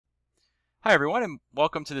Hi everyone, and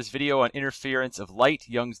welcome to this video on interference of light,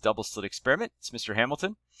 Young's double-slit experiment. It's Mr.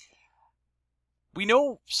 Hamilton. We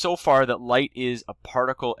know so far that light is a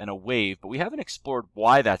particle and a wave, but we haven't explored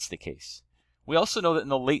why that's the case. We also know that in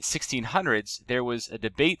the late 1600s, there was a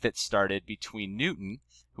debate that started between Newton,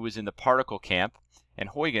 who was in the particle camp, and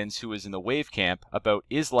Huygens, who was in the wave camp, about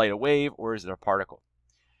is light a wave or is it a particle?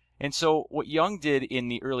 And so what Young did in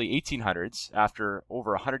the early 1800s, after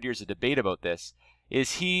over 100 years of debate about this,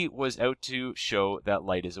 is he was out to show that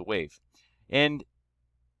light is a wave. And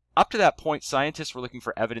up to that point, scientists were looking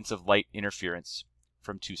for evidence of light interference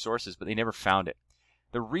from two sources, but they never found it.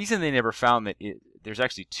 The reason they never found it, there's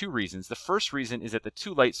actually two reasons. The first reason is that the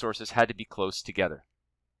two light sources had to be close together.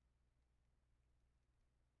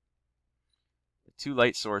 The two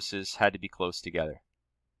light sources had to be close together.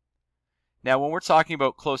 Now, when we're talking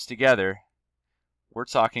about close together, we're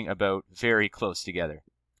talking about very close together.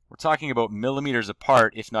 We're talking about millimeters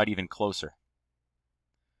apart, if not even closer.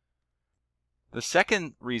 The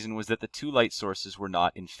second reason was that the two light sources were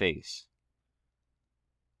not in phase.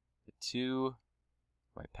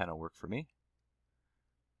 My pen will work for me.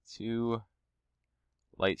 Two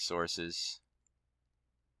light sources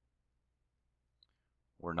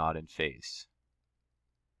were not in phase.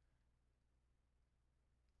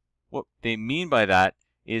 What they mean by that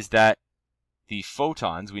is that the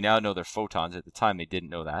photons, we now know they're photons, at the time they didn't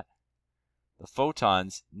know that, the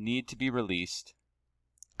photons need to be released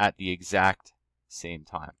at the exact same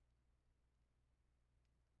time.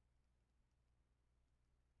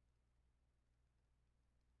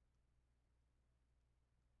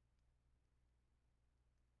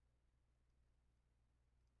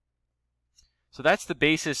 So that's the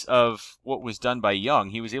basis of what was done by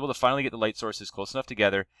Young. He was able to finally get the light sources close enough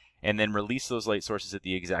together and then release those light sources at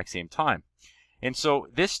the exact same time. And so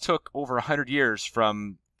this took over 100 years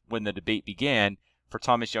from when the debate began for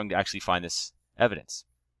Thomas Young to actually find this evidence.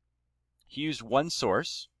 He used one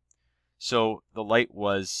source, so the light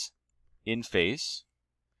was in phase.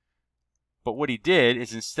 But what he did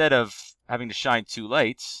is, instead of having to shine two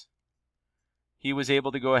lights, he was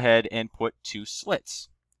able to go ahead and put two slits,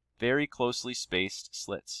 very closely spaced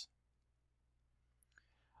slits.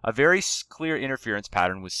 A very clear interference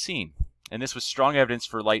pattern was seen, and this was strong evidence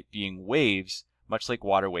for light being waves, much like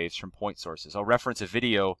water waves from point sources. I'll reference a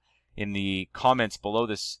video in the comments below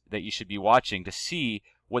this that you should be watching to see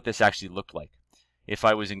what this actually looked like. If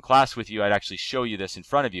I was in class with you, I'd actually show you this in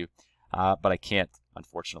front of you, but I can't,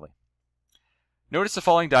 unfortunately. Notice the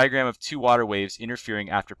following diagram of two water waves interfering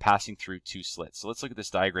after passing through two slits. So let's look at this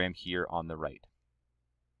diagram here on the right.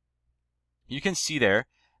 You can see there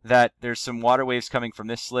that there's some water waves coming from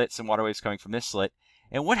this slit, some water waves coming from this slit,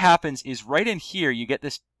 and what happens is right in here you get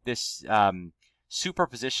this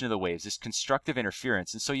superposition of the waves, this constructive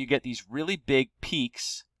interference. And so you get these really big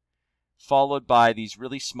peaks followed by these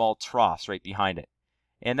really small troughs right behind it.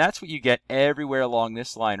 And that's what you get everywhere along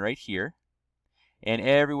this line right here, and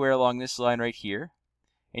everywhere along this line right here.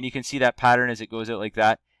 And you can see that pattern as it goes out like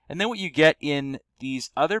that. And then what you get in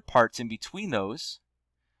these other parts in between those,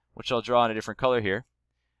 which I'll draw in a different color here,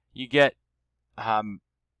 you get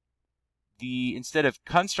instead of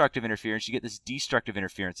constructive interference, you get this destructive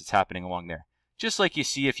interference that's happening along there. Just like you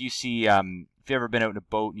see if you've ever been out in a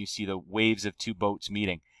boat and you see the waves of two boats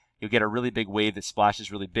meeting. You'll get a really big wave that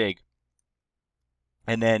splashes really big.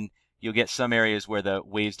 And then you'll get some areas where the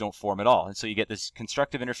waves don't form at all. And so you get this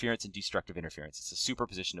constructive interference and destructive interference. It's a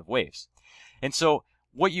superposition of waves. And so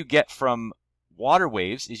what you get from water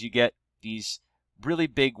waves is you get these really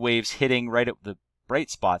big waves hitting right at the bright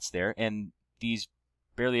spots there, and these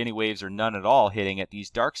barely any waves or none at all hitting at these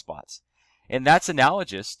dark spots. And that's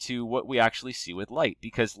analogous to what we actually see with light,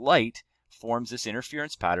 because light forms this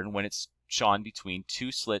interference pattern when it's shone between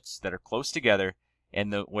two slits that are close together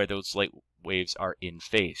and where those light waves are in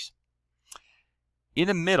phase. In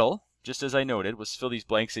the middle, just as I noted, let's fill these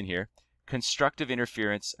blanks in here, constructive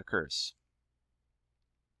interference occurs.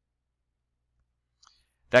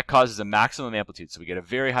 That causes a maximum amplitude, so we get a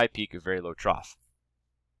very high peak, a very low trough.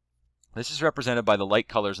 This is represented by the light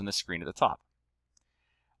colors on the screen at the top.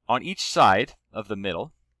 On each side of the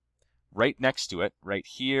middle, right next to it, right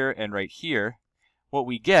here and right here, what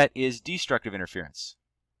we get is destructive interference.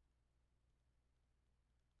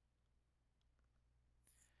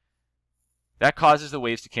 That causes the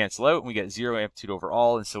waves to cancel out, and we get zero amplitude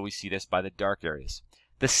overall, and so we see this by the dark areas.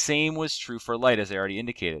 The same was true for light, as I already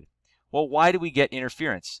indicated. Well, why do we get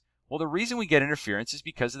interference? Well, the reason we get interference is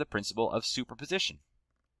because of the principle of superposition,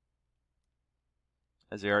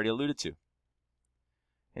 as I already alluded to.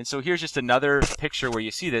 And so here's just another picture where you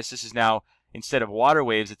see this. This is now, instead of water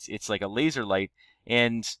waves, it's like a laser light,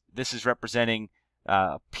 and this is representing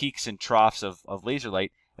peaks and troughs of laser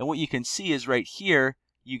light. And what you can see is right here,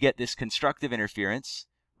 you get this constructive interference.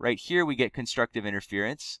 Right here, we get constructive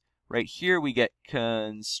interference. Right here, we get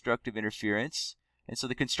constructive interference. And so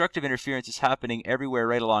the constructive interference is happening everywhere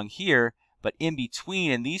right along here, but in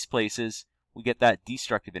between in these places, we get that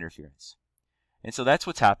destructive interference. And so that's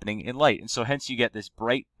what's happening in light. And so hence you get this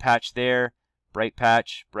bright patch there, bright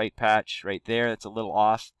patch right there. That's a little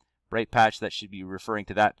off. Bright patch, that should be referring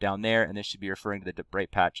to that down there, and this should be referring to the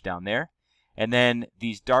bright patch down there. And then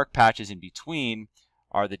these dark patches in between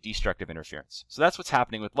are the destructive interference. So that's what's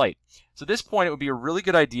happening with light. So at this point, it would be a really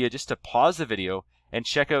good idea just to pause the video and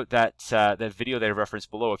check out that video that I referenced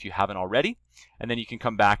below if you haven't already, and then you can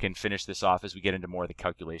come back and finish this off as we get into more of the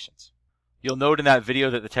calculations. You'll note in that video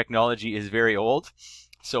that the technology is very old,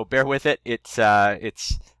 so bear with it. It's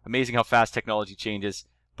amazing how fast technology changes,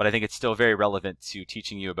 but I think it's still very relevant to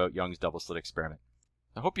teaching you about Young's double-slit experiment.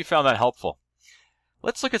 I hope you found that helpful.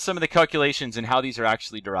 Let's look at some of the calculations and how these are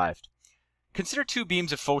actually derived. Consider two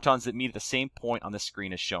beams of photons that meet at the same point on the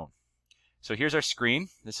screen as shown. So here's our screen.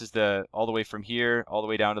 This is all the way from here all the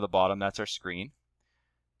way down to the bottom. That's our screen.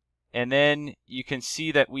 And then you can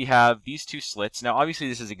see that we have these two slits. Now obviously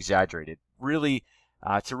this is exaggerated. Really,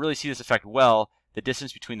 to really see this effect well, the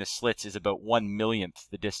distance between the slits is about 1/1,000,000th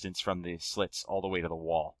the distance from the slits all the way to the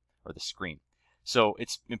wall or the screen. So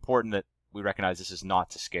it's important that we recognize this is not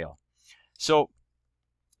to scale. So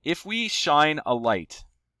if we shine a light,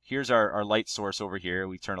 here's our light source over here.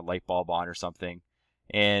 We turn a light bulb on or something.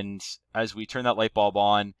 And as we turn that light bulb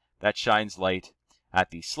on, that shines light at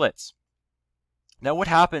these slits. Now what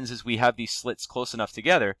happens is we have these slits close enough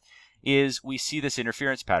together is we see this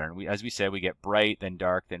interference pattern. As we said, we get bright, then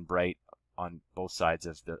dark, then bright on both sides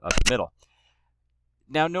of the middle.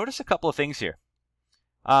 Now notice a couple of things here.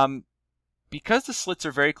 Because the slits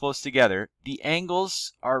are very close together, the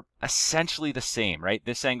angles are essentially the same, right?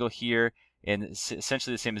 This angle here and it's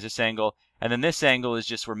essentially the same as this angle. And then this angle is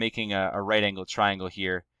just we're making a right angle triangle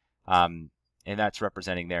here, and that's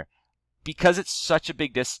representing there. Because it's such a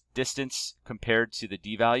big distance compared to the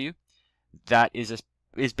d value, that is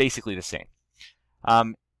basically the same.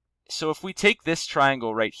 So if we take this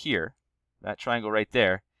triangle right here, that triangle right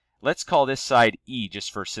there, let's call this side E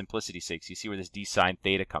just for simplicity's sake. So you see where this d sine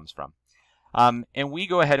theta comes from. And we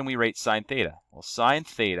go ahead and we write sine theta. Well, sine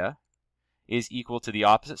theta is equal to the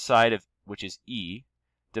opposite side of which is E,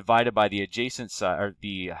 divided by the adjacent side, or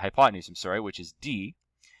the hypotenuse, I'm sorry, which is D.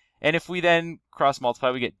 And if we then cross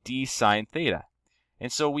multiply, we get d sine theta.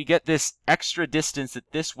 And so we get this extra distance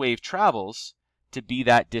that this wave travels to be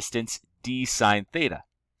that distance d sine theta.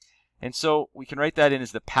 And so we can write that in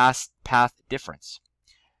as the path difference.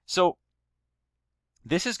 So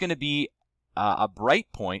this is going to be a bright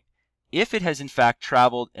point if it has in fact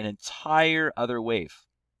traveled an entire other wave.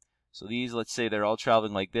 So these, let's say they're all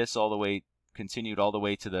traveling like this all the way, continued all the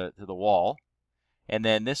way to the wall. And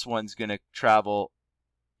then this one's going to travel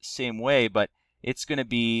same way, but it's going to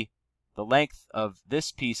be the length of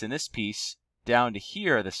this piece and this piece down to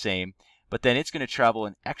here are the same, but then it's going to travel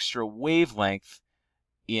an extra wavelength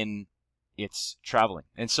in its traveling.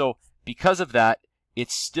 And so because of that,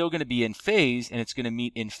 it's still going to be in phase, and it's going to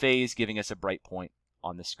meet in phase, giving us a bright point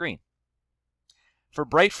on the screen. For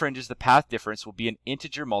bright fringes, the path difference will be an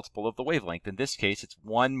integer multiple of the wavelength. In this case, it's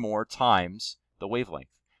 1 more times the wavelength.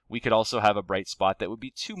 We could also have a bright spot that would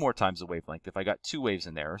be 2 more times the wavelength if I got 2 waves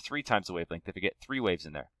in there, or 3 times the wavelength if I get 3 waves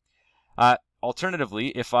in there. Alternatively,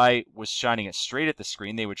 if I was shining it straight at the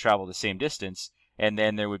screen, they would travel the same distance, and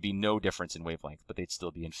then there would be no difference in wavelength, but they'd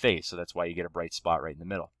still be in phase. So that's why you get a bright spot right in the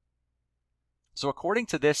middle. So according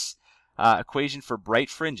to this equation for bright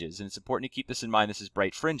fringes, and it's important to keep this in mind, this is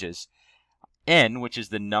bright fringes, n, which is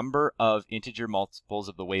the number of integer multiples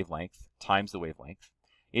of the wavelength times the wavelength,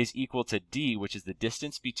 is equal to d, which is the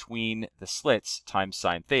distance between the slits times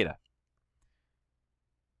sine theta.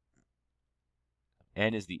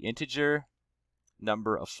 N is the integer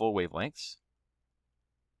number of full wavelengths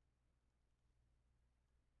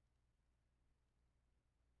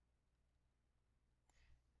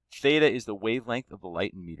theta is the wavelength of the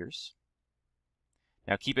light in meters.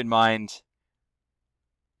 Now keep in mind,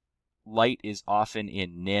 light is often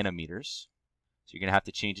in nanometers, so you're going to have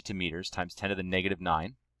to change it to meters, times 10 to the negative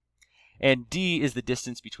 9. And d is the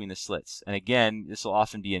distance between the slits. And again, this will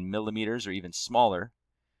often be in millimeters or even smaller,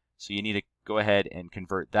 so you need to go ahead and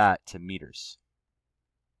convert that to meters.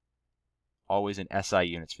 Always in SI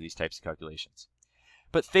units for these types of calculations.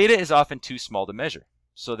 But theta is often too small to measure.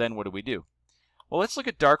 So then what do? Well, let's look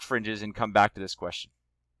at dark fringes and come back to this question.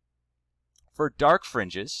 For dark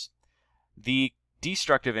fringes, the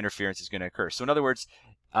destructive interference is going to occur. So in other words,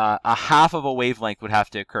 a half of a wavelength would have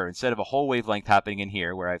to occur. Instead of a whole wavelength happening in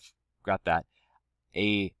here, where I've got that,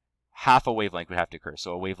 a half a wavelength would have to occur.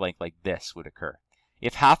 So a wavelength like this would occur.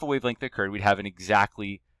 If half a wavelength occurred, we'd have an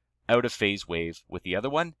exactly out of phase wave with the other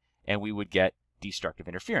one, and we would get destructive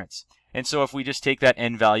interference. And so if we just take that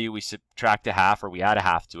n value, we subtract a half or we add a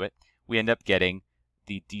half to it, we end up getting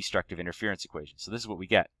the destructive interference equation. So this is what we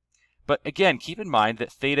get. But again, keep in mind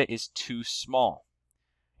that theta is too small.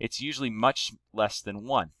 It's usually much less than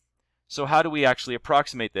 1. So how do we actually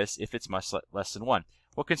approximate this if it's much less than 1?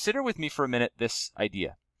 Well, consider with me for a minute this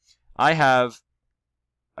idea. I have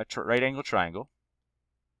a right angle triangle,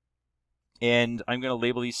 and I'm going to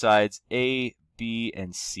label these sides A, B,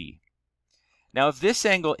 and C. Now, if this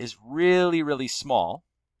angle is really, really small,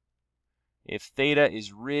 if theta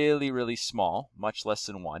is really, really small, much less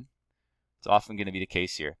than 1, it's often going to be the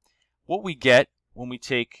case here. What we get when we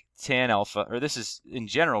take tan alpha, or this is, in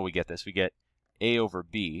general, we get this. We get A over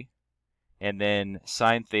B, and then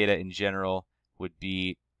sine theta in general would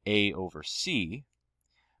be A over C.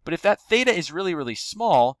 But if that theta is really, really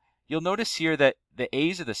small, you'll notice here that the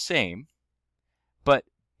A's are the same, but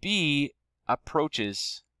B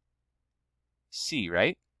approaches C,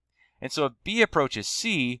 right? And so if B approaches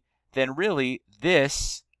C, then really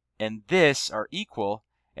this and this are equal,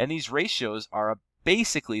 and these ratios are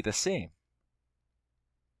basically the same.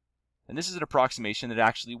 And this is an approximation that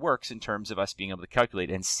actually works in terms of us being able to calculate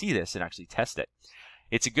and see this and actually test it.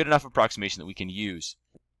 It's a good enough approximation that we can use.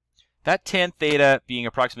 That tan theta being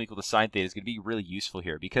approximately equal to sine theta is going to be really useful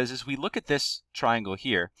here, because as we look at this triangle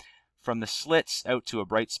here, from the slits out to a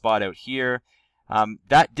bright spot out here,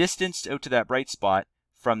 that distance out to that bright spot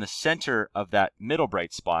from the center of that middle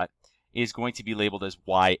bright spot is going to be labeled as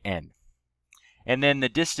yn. And then the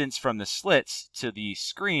distance from the slits to the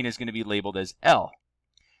screen is going to be labeled as L.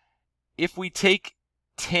 If we take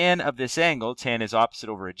tan of this angle, tan is opposite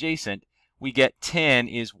over adjacent, we get tan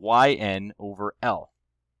is yn over L.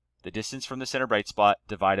 The distance from the center bright spot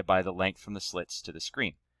divided by the length from the slits to the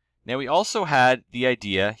screen. Now we also had the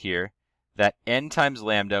idea here that n times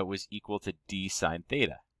lambda was equal to d sine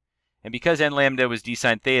theta. And because n lambda was d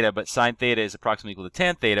sine theta, but sine theta is approximately equal to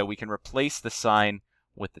tan theta, we can replace the sine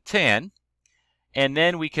with the tan. And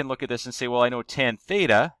then we can look at this and say, well, I know tan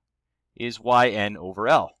theta is yn over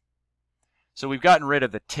L. So we've gotten rid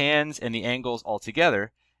of the tans and the angles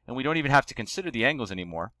altogether, and we don't even have to consider the angles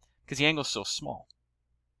anymore because the angle's so small.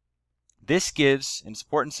 This gives, and it's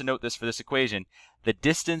important to note this for this equation, the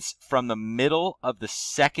distance from the middle of the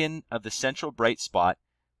central bright spot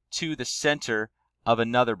to the center of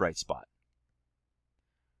another bright spot.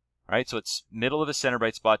 All right, so it's middle of a center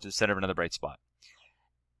bright spot to the center of another bright spot.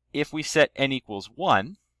 If we set n equals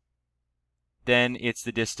 1, then it's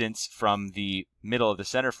the distance from the middle of the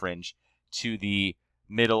center fringe to the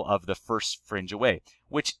middle of the first fringe away,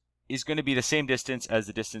 which is going to be the same distance as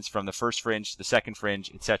the distance from the first fringe to the second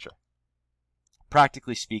fringe, etc.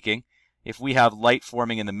 Practically speaking, if we have light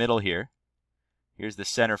forming in the middle here, here's the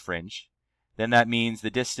center fringe, then that means the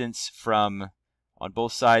distance from on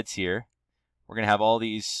both sides here, we're going to have all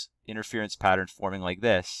these interference patterns forming like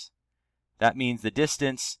this. That means the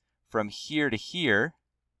distance from here to here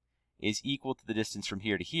is equal to the distance from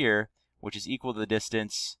here to here, which is equal to the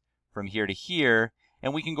distance from here to here,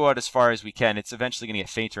 and we can go out as far as we can. It's eventually going to get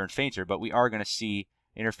fainter and fainter, but we are going to see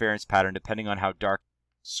interference pattern depending on how dark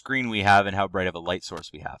screen we have and how bright of a light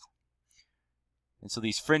source we have. And so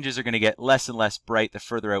these fringes are going to get less and less bright the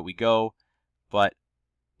further out we go, but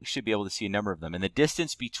we should be able to see a number of them. And the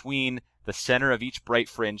distance between the center of each bright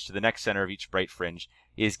fringe to the next center of each bright fringe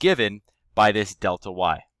is given by this delta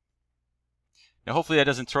y. Now hopefully that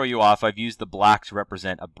doesn't throw you off. I've used the black to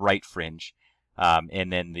represent a bright fringe,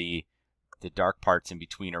 and then the dark parts in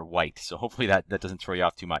between are white. So hopefully that doesn't throw you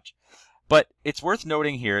off too much. But it's worth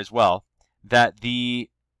noting here as well that the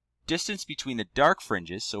distance between the dark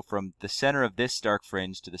fringes, so from the center of this dark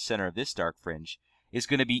fringe to the center of this dark fringe, is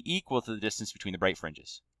going to be equal to the distance between the bright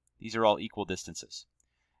fringes. These are all equal distances.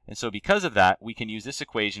 And so because of that, we can use this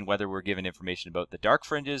equation whether we're given information about the dark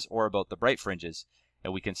fringes or about the bright fringes,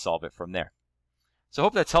 and we can solve it from there. So I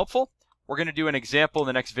hope that's helpful. We're going to do an example in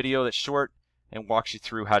the next video that's short and walks you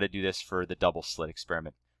through how to do this for the double slit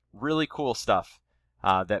experiment. Really cool stuff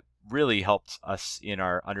that really helped us in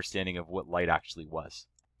our understanding of what light actually was.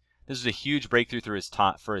 This was a huge breakthrough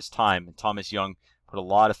for his time, and Thomas Young put a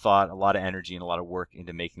lot of thought, a lot of energy, and a lot of work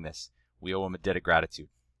into making this. We owe him a debt of gratitude.